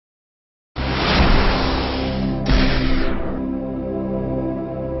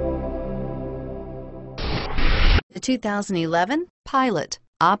2011 Pilot.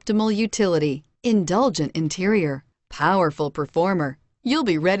 Optimal utility, indulgent interior, powerful performer. You'll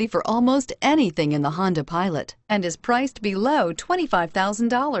be ready for almost anything in the Honda Pilot and is priced below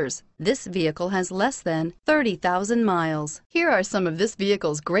 $25,000. This vehicle has less than 30,000 miles. Here are some of this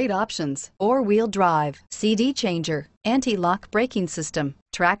vehicle's great options: four-wheel drive, CD changer, anti-lock braking system,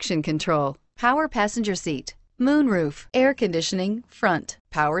 traction control, power passenger seat, moonroof, air conditioning, front,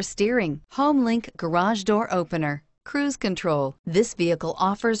 power steering, HomeLink garage door opener, cruise control. This vehicle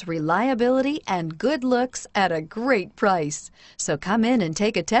offers reliability and good looks at a great price. So come in and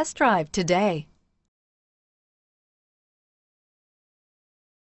take a test drive today.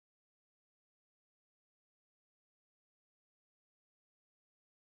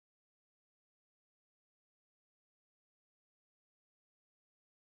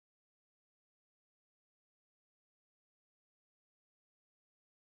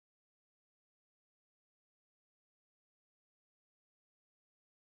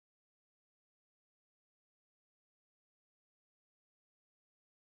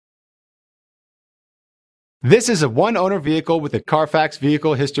 This is a one-owner vehicle with a Carfax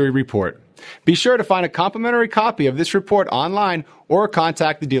Vehicle History Report. Be sure to find a complimentary copy of this report online or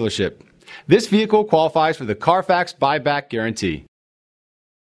contact the dealership. This vehicle qualifies for the Carfax Buyback Guarantee.